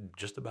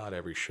just about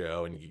every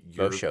show, and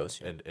Both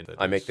shows. Yeah. And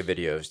I make the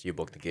videos, you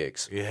book the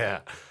gigs. Yeah,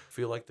 I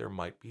feel like there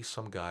might be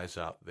some guys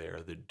out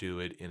there that do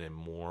it in a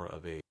more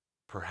of a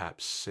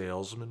perhaps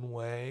salesman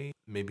way,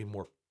 maybe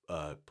more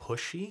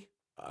pushy.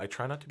 I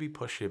try not to be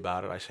pushy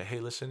about it. I say, hey,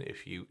 listen,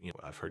 if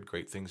I've heard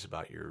great things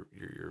about your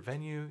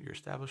venue, your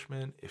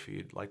establishment. If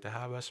you'd like to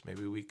have us,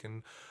 maybe we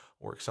can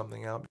work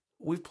something out.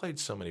 We've played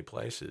so many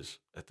places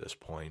at this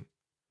point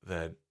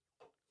that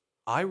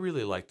I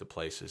really like the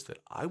places that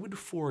I would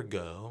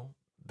forego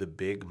the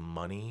big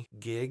money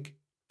gig.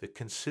 The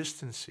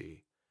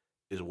consistency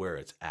is where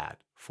it's at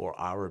for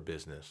our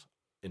business,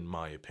 in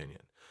my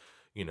opinion.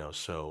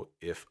 So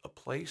if a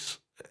place,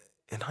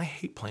 and I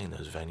hate playing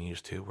those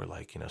venues too, where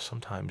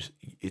sometimes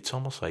it's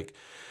almost like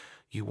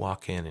you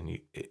walk in and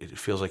it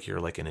feels like you're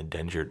like an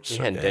indentured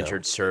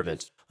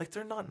servant. Like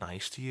they're not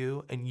nice to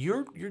you, and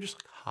you're just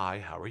like, hi,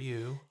 how are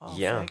you? Oh,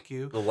 yeah. Thank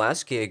you. The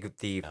last gig,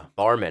 the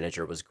bar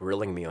manager was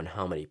grilling me on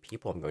how many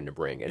people I'm going to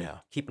bring. And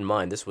keep in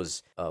mind, this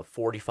was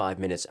 45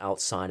 minutes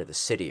outside of the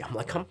city. I'm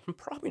like, I'm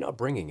probably not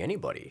bringing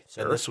anybody,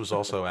 sir. And this was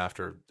also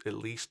after at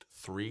least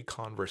 3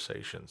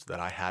 conversations that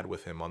I had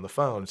with him on the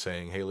phone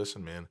saying, hey,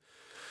 listen, man,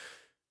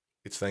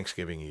 it's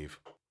Thanksgiving Eve.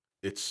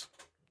 It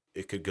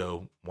could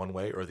go one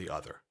way or the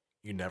other.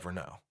 You never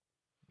know.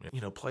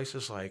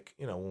 Places like,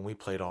 when we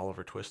played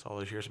Oliver Twist all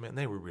those years, man,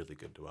 they were really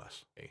good to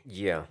us.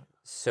 Yeah.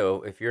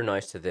 So if you're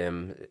nice to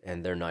them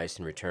and they're nice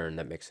in return,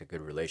 that makes a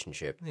good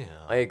relationship. Yeah.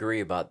 I agree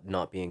about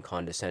not being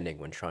condescending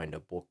when trying to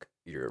book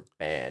your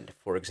band.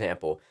 For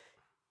example,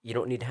 you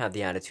don't need to have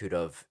the attitude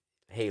of,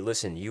 hey,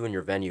 listen, you and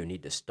your venue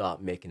need to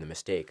stop making the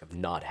mistake of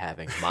not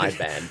having my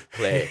band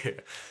play.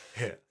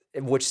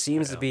 Which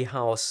seems to be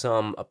how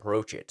some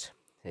approach it.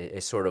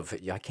 It's sort of,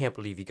 I can't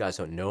believe you guys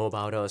don't know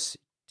about us.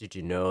 Did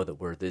you know that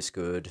we're this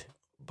good?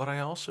 But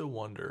I also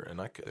wonder, and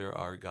there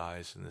are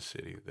guys in the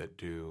city that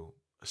do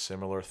a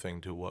similar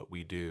thing to what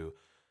we do,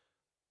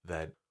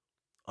 that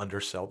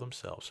undersell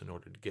themselves in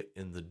order to get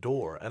in the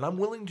door. And I'm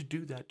willing to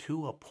do that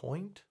to a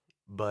point,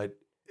 but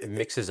it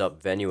mixes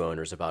up venue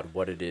owners about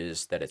what it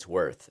is that it's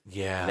worth.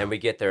 Yeah. And then we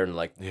get there and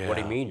what do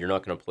you mean you're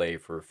not going to play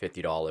for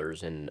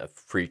 $50 and a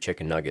free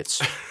chicken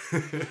nuggets?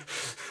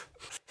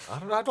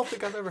 I don't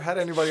think I've ever had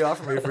anybody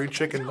offer me free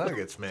chicken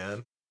nuggets,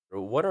 man.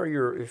 What are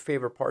your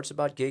favorite parts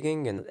about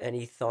gigging, and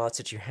any thoughts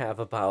that you have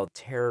about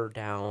tear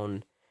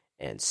down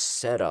and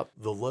setup?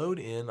 The load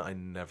in, I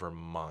never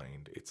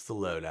mind. It's the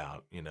load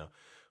out.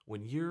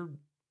 When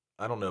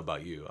I don't know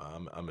about you.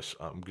 I'm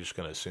just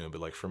gonna assume, but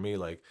like for me,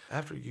 like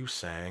after you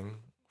sang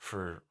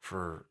for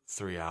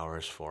 3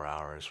 hours, 4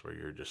 hours, where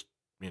you're just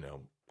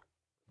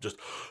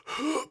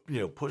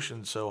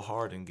pushing so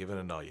hard and giving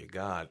it all you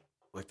got.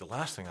 Like the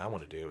last thing I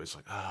want to do is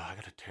like, I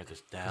got to tear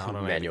this down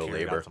and manual I have to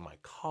carry labor it out to my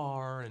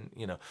car,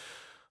 and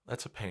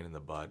that's a pain in the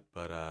butt.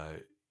 But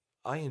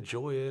I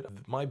enjoy it.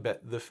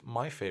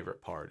 My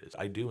favorite part is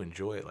I do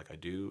enjoy it. Like I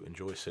do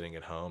enjoy sitting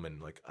at home,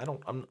 and like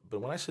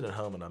but when I sit at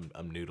home and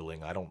I'm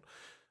noodling,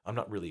 I'm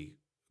not really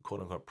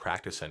quote unquote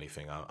practice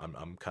anything.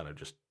 I'm kind of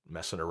just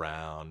messing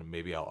around.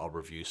 Maybe I'll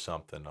review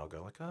something. I'll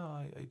go like,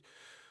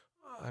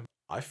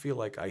 I feel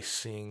like I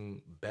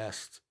sing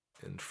best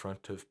in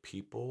front of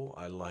people.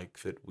 I like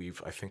that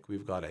I think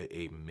we've got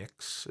a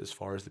mix as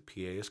far as the PA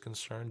is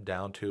concerned,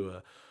 down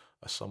to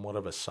a somewhat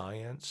of a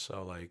science.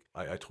 So like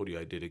I told you,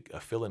 I did a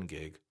fill-in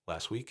gig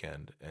last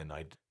weekend, and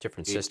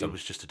different system. It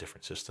was just a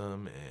different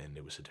system, and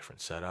it was a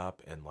different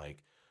setup, and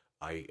like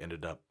I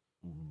ended up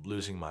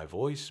losing my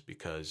voice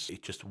because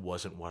it just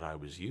wasn't what I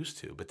was used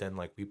to. But then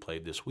like we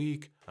played this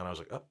week, and I was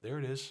like, oh, there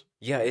it is.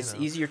 Yeah, it's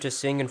easier to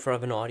sing in front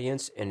of an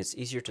audience, and it's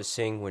easier to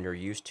sing when you're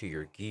used to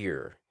your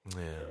gear.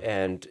 Yeah.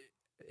 And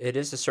it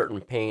is a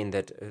certain pain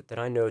that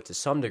I know to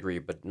some degree,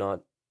 but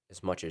not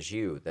as much as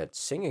you, that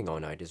singing all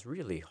night is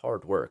really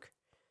hard work.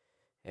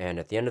 And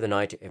at the end of the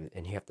night,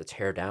 and you have to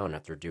tear down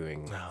after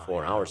doing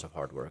 4 hours of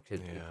hard work,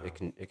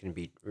 it can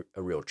be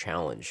a real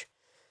challenge.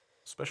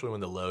 Especially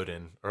when the load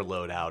in or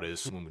load out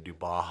is when we do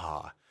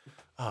Baja.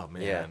 Oh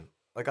man. Yeah.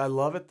 Like I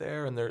love it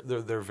there, and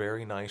they're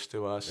very nice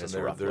to us. It's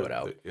and a rough load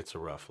out. It's a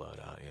rough load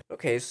out, yeah.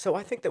 Okay, so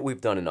I think that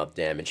we've done enough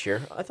damage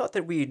here. I thought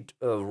that we'd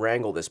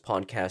wrangle this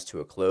podcast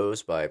to a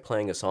close by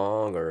playing a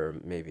song, or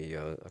maybe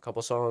a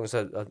couple songs.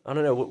 I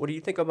don't know. What do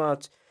you think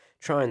about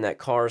trying that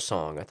car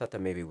song? I thought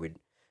that maybe we'd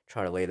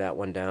try to lay that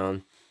one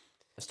down.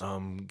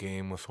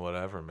 Game with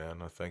whatever,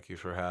 man. Thank you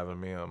for having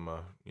me. I'm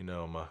a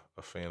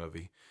fan of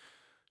the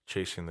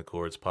Chasing the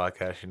Chords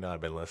podcast. You know,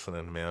 I've been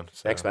listening, man.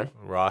 So Thanks, man.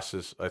 I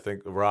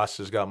think Ross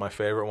has got my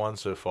favorite one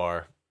so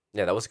far.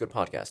 Yeah, that was a good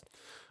podcast.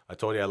 I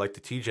told you I liked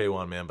the TJ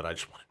one, man, but I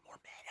just wanted more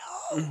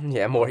metal.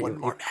 Yeah, more. more You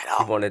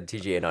metal. wanted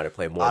TJ and I to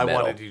play more I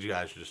metal. wanted you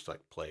guys to just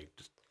like play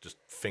just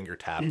finger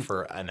tap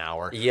for an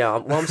hour. Yeah,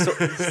 well, I'm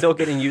still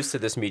getting used to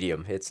this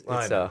medium. It's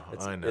I know,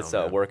 a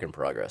man. work in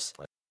progress.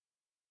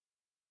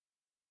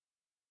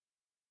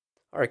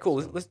 All right,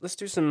 cool. Let's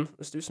do some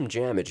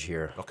jammage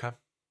here. Okay.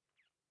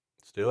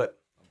 Let's do it.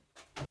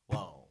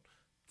 1,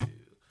 2,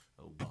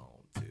 1,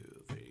 2,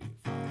 3,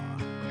 4.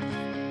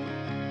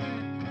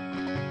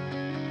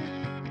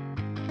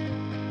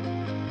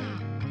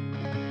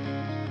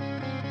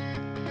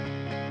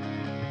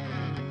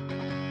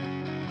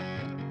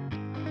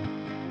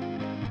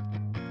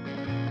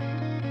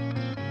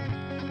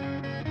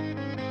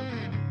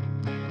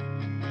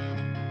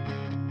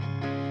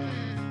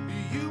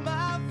 You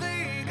might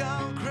think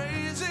I'm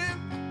crazy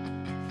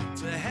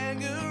to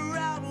hang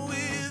around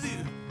with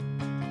you.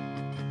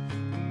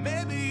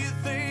 Maybe you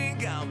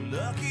think I'm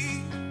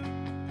lucky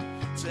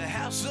to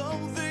have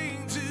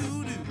something to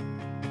do.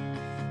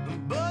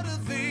 But the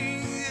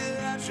thing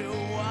that you're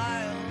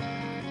wild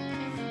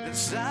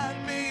inside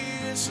me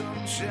is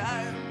some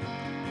child.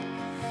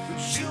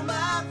 But you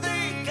might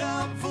think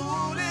I'm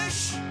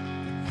foolish,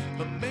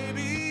 but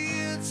maybe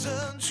it's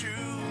untrue.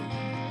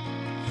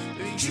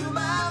 You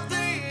might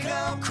think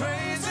I'm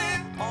crazy.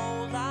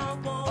 All I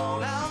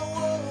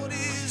want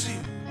is you.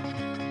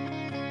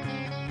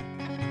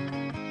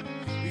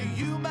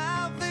 You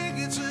might think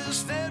it's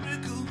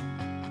hysterical,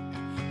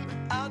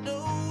 but I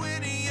know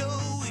when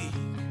you're weak.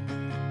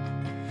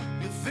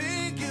 You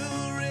think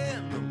you're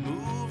in the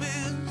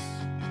movies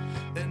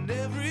and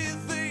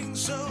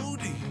everything's so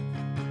deep.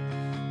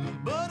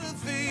 But the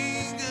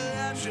thing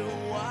that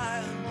you're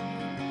wild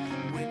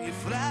when you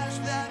flash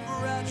that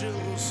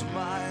fragile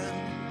smile.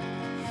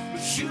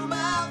 But you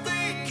might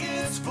think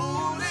it's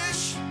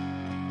foolish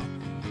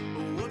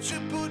what you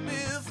put me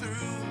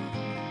through.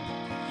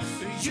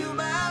 You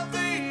might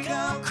think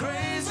I'm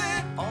crazy.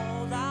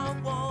 All I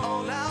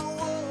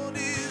want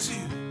is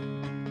you.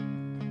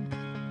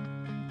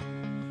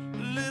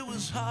 It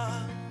was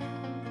hard,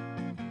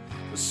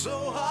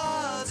 so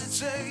hard to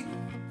take.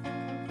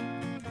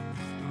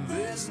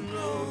 There's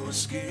no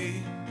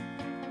escape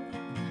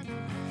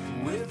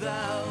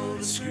without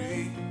a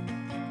scream.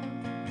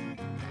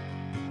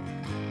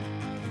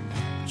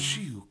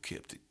 You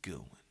kept it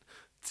going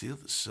till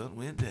the sun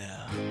went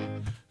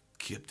down.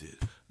 Kept it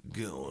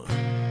going.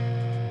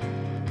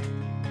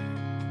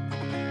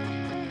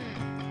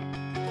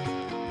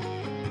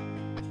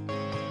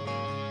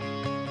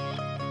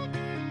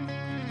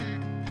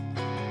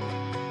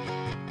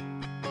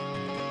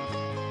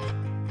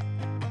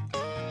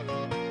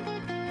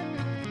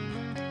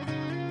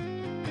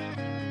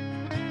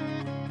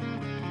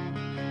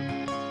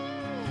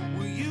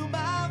 Well, you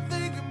might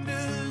think I'm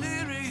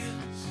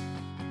delirious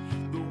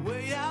the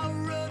way I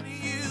run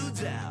you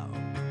down.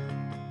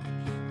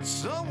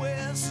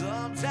 Somewhere,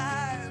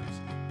 sometimes,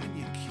 when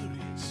you're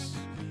curious,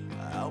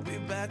 I'll be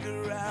back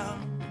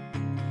around.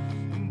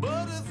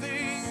 But the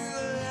thing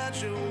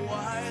that you're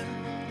wild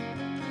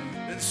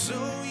and so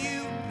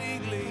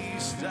uniquely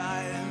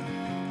styled.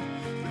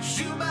 But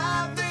you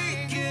might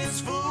think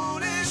it's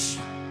foolish,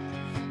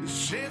 the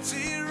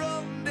chancy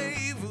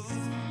rendezvous.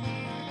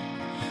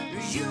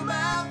 You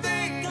might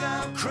think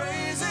I'm crazy.